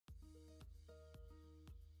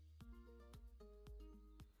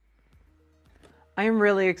I am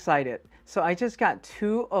really excited. So I just got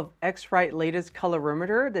two of X-Rite latest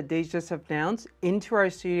colorimeter that they just announced into our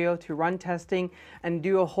studio to run testing and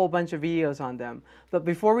do a whole bunch of videos on them. But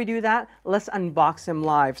before we do that, let's unbox them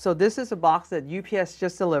live. So this is a box that UPS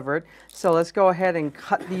just delivered. So let's go ahead and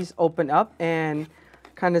cut these open up and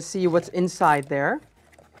kind of see what's inside there.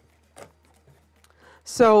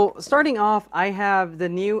 So starting off, I have the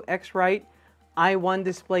new X-Rite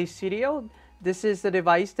i1Display Studio. This is the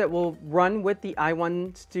device that will run with the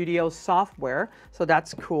i1 Studio software, so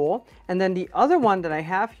that's cool. And then the other one that I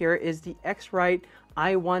have here is the X-Rite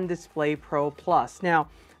i1Display Pro Plus. Now,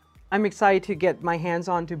 I'm excited to get my hands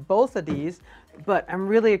on to both of these, but I'm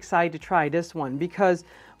really excited to try this one because,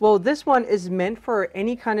 well, this one is meant for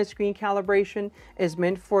any kind of screen calibration, is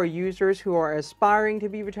meant for users who are aspiring to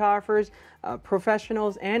be photographers,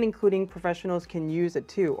 professionals, and including professionals can use it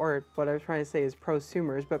too, or what I was trying to say is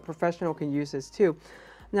prosumers, but professional can use this too.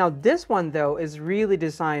 Now this one though is really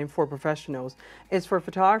designed for professionals. It's for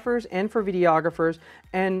photographers and for videographers,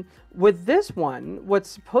 and with this one, what's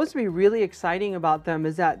supposed to be really exciting about them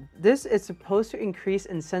is that this is supposed to increase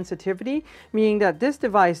in sensitivity, meaning that this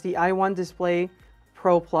device, the i1Display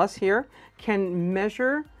Pro Plus here, can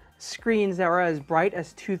measure screens that are as bright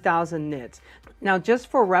as 2000 nits. Now just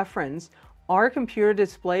for reference, our computer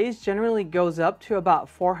displays generally goes up to about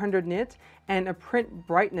 400 nits, and a print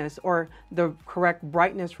brightness, or the correct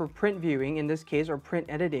brightness for print viewing in this case, or print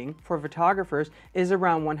editing for photographers, is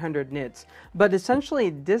around 100 nits. But essentially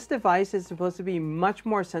this device is supposed to be much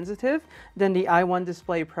more sensitive than the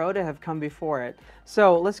i1Display Pro that have come before it.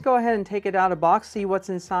 So let's go ahead and take it out of the box, see what's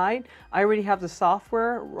inside. I already have the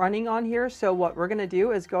software running on here, so what we're going to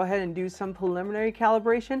do is go ahead and do some preliminary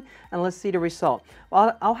calibration and let's see the result.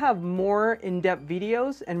 Well, I'll have more in-depth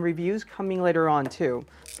videos and reviews coming later on too.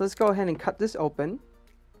 So let's go ahead and cut this open.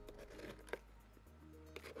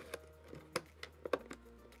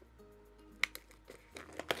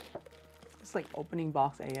 It's like opening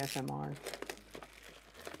box ASMR.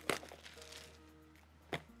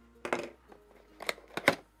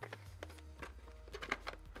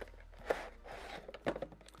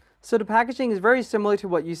 So the packaging is very similar to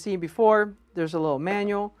what you see before. There's a little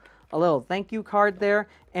manual, a little thank you card there,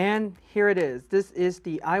 and here it is. This is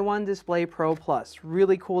the i1Display Pro Plus.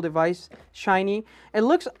 Really cool device, shiny. It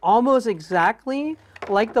looks almost exactly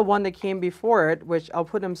like the one that came before it, which I'll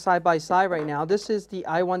put them side by side right now. This is the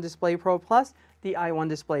i1Display Pro Plus, the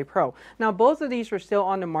i1Display Pro. Now both of these are still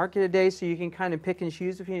on the market today, so you can kind of pick and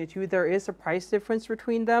choose between the two. There is a price difference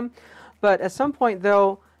between them, but at some point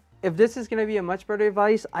though, if this is going to be a much better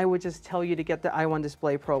device, I would just tell you to get the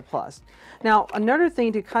i1Display Pro Plus. Now, another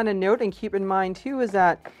thing to kind of note and keep in mind too is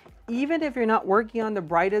that even if you're not working on the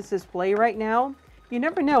brightest display right now, you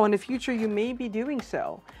never know, in the future you may be doing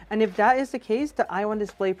so. And if that is the case, the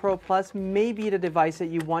i1Display Pro Plus may be the device that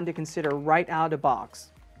you want to consider right out of the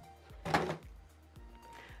box.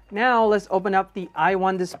 Now let's open up the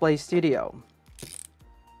i1Display Studio.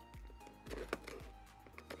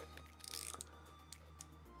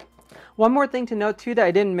 One more thing to note too that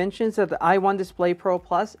I didn't mention is that the i1Display Pro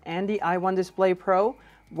Plus and the i1Display Pro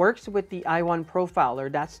works with the i1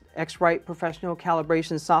 Profiler. That's X-Rite professional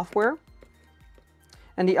calibration software.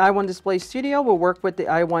 And the i1Display Studio will work with the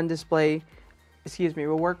i1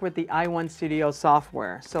 Studio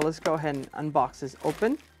software. So let's go ahead and unbox this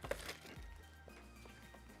open.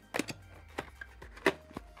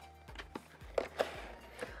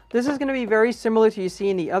 This is going to be very similar to you see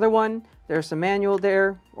in the other one. There's a manual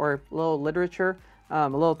there, or a little literature, a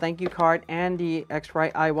little thank you card, and the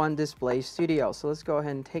X-Rite i1Display Studio. So let's go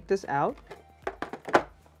ahead and take this out.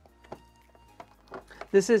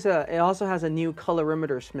 This is it also has a new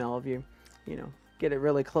colorimeter smell if you get it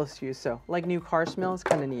really close to you. So like new car smell, it's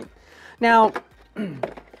kind of neat. Now,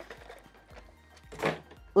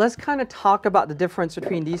 let's kind of talk about the difference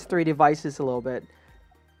between these three devices a little bit.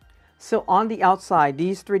 So on the outside,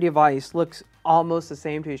 these three devices looks almost the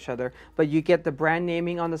same to each other, but you get the brand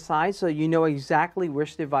naming on the side, so you know exactly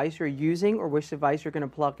which device you're using or which device you're going to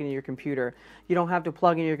plug into your computer. You don't have to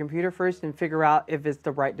plug in your computer first and figure out if it's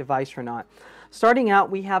the right device or not. Starting out,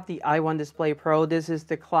 we have the i1Display Pro. This is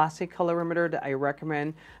the classic colorimeter that I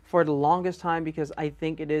recommend for the longest time because I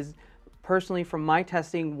think it is, personally from my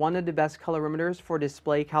testing, one of the best colorimeters for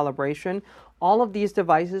display calibration. All of these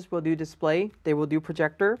devices will do display, they will do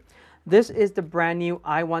projector. This is the brand new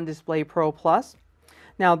i1Display Pro Plus.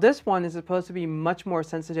 Now this one is supposed to be much more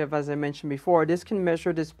sensitive, as I mentioned before. This can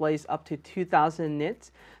measure displays up to 2000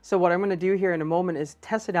 nits. So what I'm going to do here in a moment is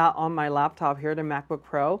test it out on my laptop here, the MacBook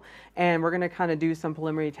Pro, and we're going to kind of do some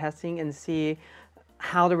preliminary testing and see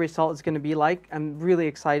how the result is going to be like. I'm really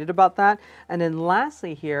excited about that. And then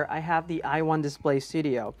lastly here, I have the i1Display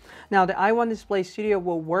Studio. Now the i1Display Studio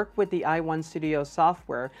will work with the i1 Studio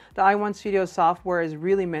software. The i1 Studio software is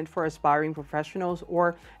really meant for aspiring professionals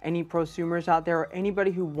or any prosumers out there, or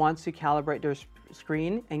anybody who wants to calibrate their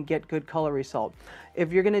screen and get good color result.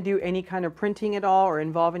 If you're going to do any kind of printing at all or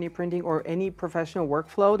involve any printing or any professional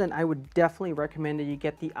workflow, then I would definitely recommend that you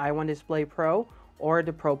get the i1Display Pro or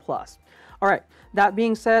the Pro Plus. All right, that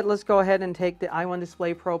being said, let's go ahead and take the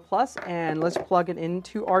i1Display Pro Plus and let's plug it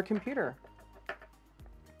into our computer.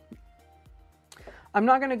 I'm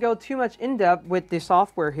not going to go too much in depth with the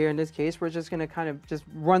software here in this case. We're just going to kind of just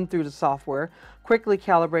run through the software, quickly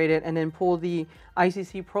calibrate it, and then pull the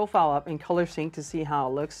ICC profile up in color sync to see how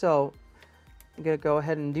it looks. So I'm going to go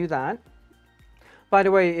ahead and do that. By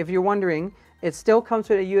the way, if you're wondering, it still comes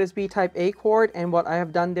with a USB Type A cord, and what I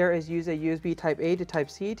have done there is use a USB Type A to Type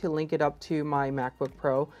C to link it up to my MacBook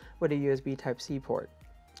Pro with a USB Type C port.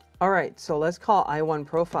 All right, so let's call i1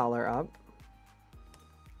 Profiler up.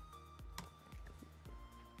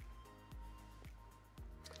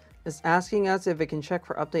 It's asking us if it can check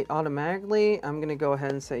for update automatically. I'm going to go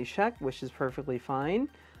ahead and say check, which is perfectly fine.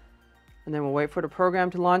 And then we'll wait for the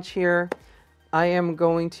program to launch here. I am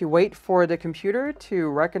going to wait for the computer to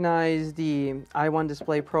recognize the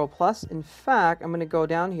i1Display Pro Plus. In fact, I'm going to go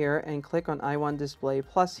down here and click on i1Display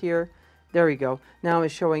Plus here. There we go. Now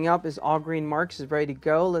it's showing up as all green marks is ready to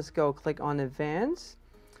go. Let's go click on Advanced.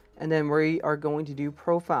 And then we are going to do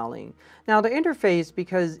profiling. Now the interface,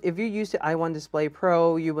 because if you use the i1Display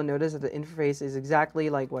Pro, you will notice that the interface is exactly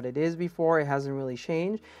like what it is before. It hasn't really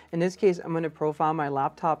changed. In this case, I'm going to profile my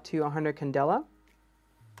laptop to 100 candela.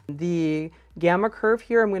 The gamma curve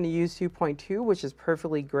here, I'm going to use 2.2, which is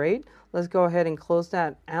perfectly great. Let's go ahead and close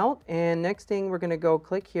that out. And next thing we're going to go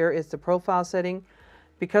click here is the profile setting.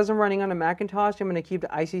 Because I'm running on a Macintosh, I'm going to keep the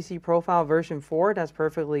ICC profile version 4. That's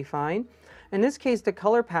perfectly fine. In this case, the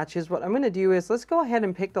color patches, what I'm going to do is let's go ahead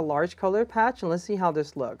and pick the large color patch and let's see how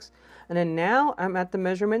this looks. And then now I'm at the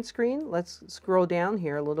measurement screen. Let's scroll down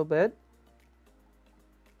here a little bit.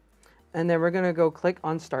 And then we're going to go click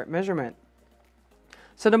on Start Measurement.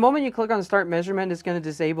 So the moment you click on Start Measurement, it's going to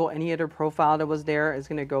disable any other profile that was there. It's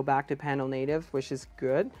going to go back to panel native, which is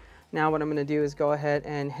good. Now what I'm going to do is go ahead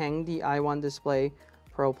and hang the i1Display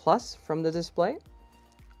Pro Plus from the display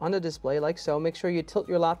on the display like so. Make sure you tilt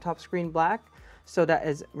your laptop screen black so that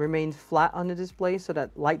it remains flat on the display so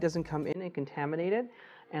that light doesn't come in and contaminate it.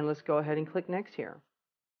 And let's go ahead and click Next here.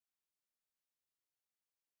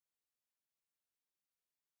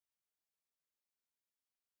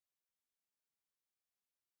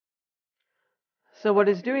 So what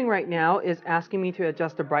it's doing right now is asking me to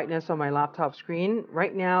adjust the brightness on my laptop screen.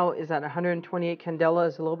 Right now is at 128 candela,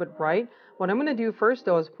 is a little bit bright. What I'm going to do first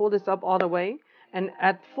though is pull this up all the way. And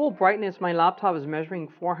at full brightness, my laptop is measuring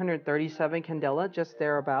 437 candela, just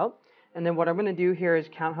thereabout. And then what I'm going to do here is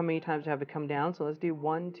count how many times I have to come down. So let's do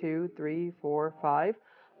 1, 2, 3, 4, 5.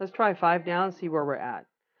 Let's try 5 down and see where we're at.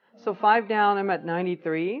 So 5 down, I'm at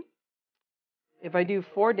 93. If I do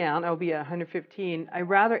 4 down, I'll be at 115. I'd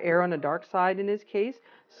rather err on the dark side in this case.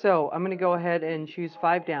 So I'm going to go ahead and choose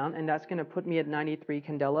 5 down, and that's going to put me at 93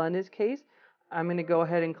 candela in this case. I'm going to go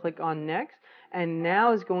ahead and click on Next. And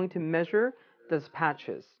now it's going to measure those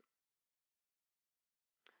patches.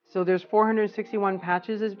 So there's 461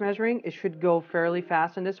 patches it's measuring. It should go fairly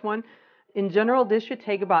fast in this one. In general, this should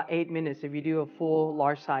take about 8 minutes if you do a full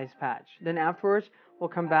large size patch. Then afterwards, we'll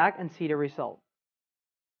come back and see the result.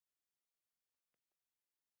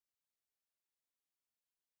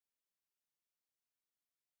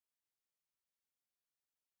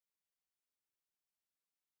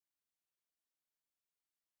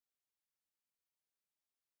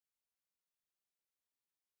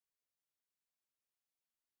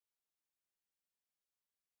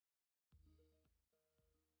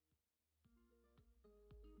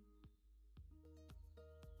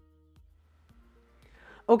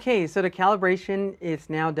 Okay, so the calibration is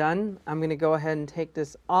now done. I'm going to go ahead and take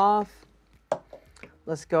this off.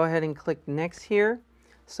 Let's go ahead and click Next here.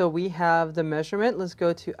 So we have the measurement. Let's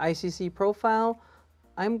go to ICC profile.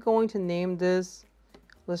 I'm going to name this,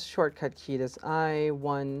 let's shortcut key this,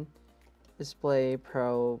 i1Display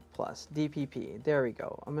Pro Plus, DPP. There we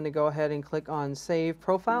go. I'm going to go ahead and click on Save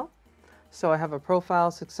Profile. So I have a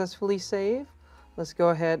profile successfully saved. Let's go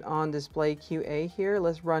ahead on Display QA here.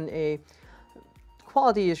 Let's run a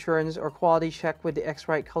quality assurance or quality check with the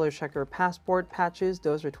X-Rite Color Checker Passport patches.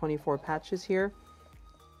 Those are 24 patches here.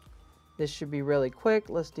 This should be really quick.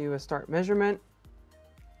 Let's do a Start Measurement.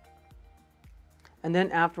 And then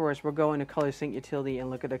afterwards, we'll go into Color Sync Utility and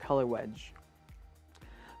look at the color wedge.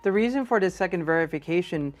 The reason for this second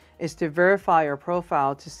verification is to verify our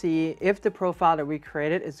profile to see if the profile that we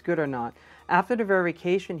created is good or not. After the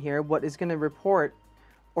verification here, what is going to report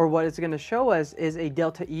or what it's going to show us is a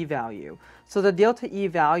delta E value. So the delta E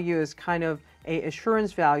value is kind of a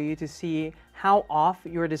assurance value to see how off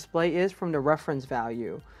your display is from the reference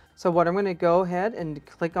value. So what I'm going to go ahead and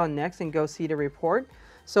click on next and go see the report.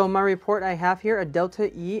 So in my report, I have here a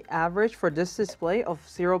delta E average for this display of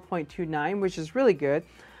 0.29, which is really good.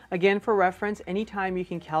 Again, for reference, anytime you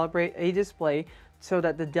can calibrate a display so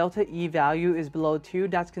that the delta E value is below 2,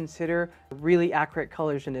 that's considered really accurate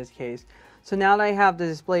colors in this case. So now that I have the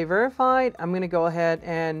display verified, I'm going to go ahead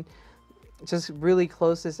and just really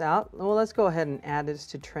close this out. Well, let's go ahead and add this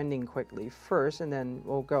to trending quickly first, and then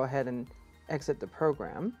we'll go ahead and exit the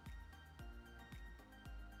program.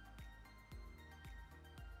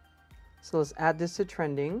 So let's add this to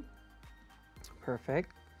trending.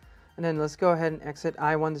 Perfect. And then let's go ahead and exit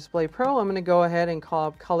i1Display Pro. I'm going to go ahead and call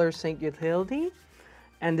up Color Sync Utility.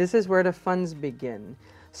 And this is where the funs begin.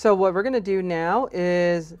 So what we're going to do now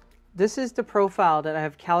is, this is the profile that I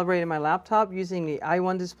have calibrated my laptop using the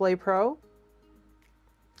i1Display Pro.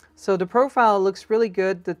 So the profile looks really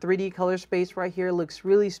good. The 3D color space right here looks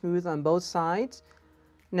really smooth on both sides.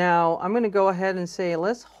 Now I'm going to go ahead and say,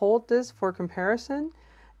 let's hold this for comparison.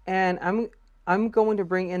 And I'm going to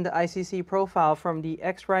bring in the ICC profile from the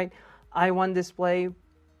X-Rite i1Display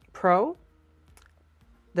Pro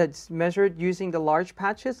that's measured using the large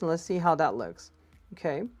patches, and let's see how that looks.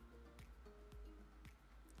 Okay.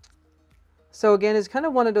 So again, it's kind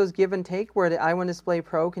of one of those give and take where the i1Display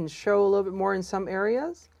Pro can show a little bit more in some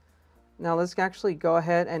areas. Now let's actually go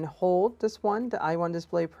ahead and hold this one, the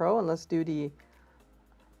i1Display Pro, and let's do the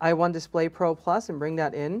i1Display Pro Plus and bring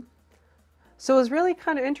that in. So it's really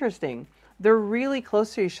kind of interesting. They're really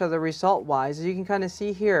close to each other result-wise. As you can kind of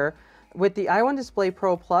see here, with the i1Display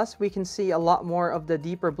Pro Plus, we can see a lot more of the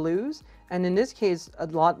deeper blues, and in this case, a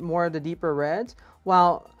lot more of the deeper reds,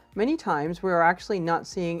 while many times we are actually not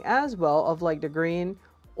seeing as well of like the green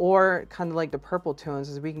or kind of like the purple tones,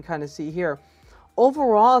 as we can kind of see here.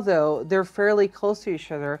 Overall though, they're fairly close to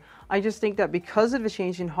each other. I just think that because of the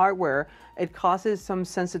change in hardware, it causes some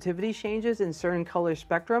sensitivity changes in certain color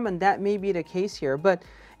spectrum, and that may be the case here. But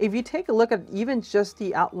if you take a look at even just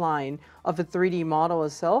the outline of the 3D model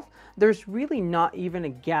itself, there's really not even a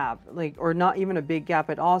gap, or not even a big gap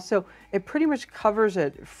at all. So it pretty much covers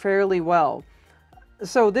it fairly well.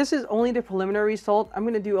 So this is only the preliminary result. I'm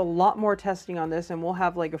going to do a lot more testing on this, and we'll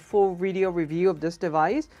have like a full video review of this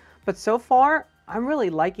device. But so far, I'm really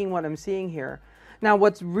liking what I'm seeing here. Now,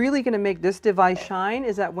 what's really going to make this device shine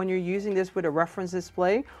is that when you're using this with a reference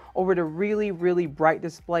display or with a really, really bright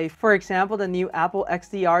display, for example, the new Apple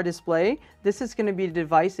XDR display, this is going to be the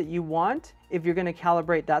device that you want if you're going to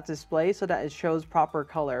calibrate that display so that it shows proper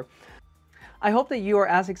color. I hope that you are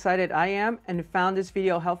as excited as I am and found this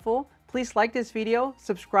video helpful. Please like this video,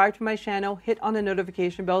 subscribe to my channel, hit on the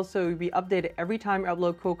notification bell so you'll be updated every time I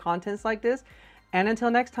upload cool contents like this. And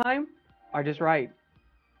until next time, art is right.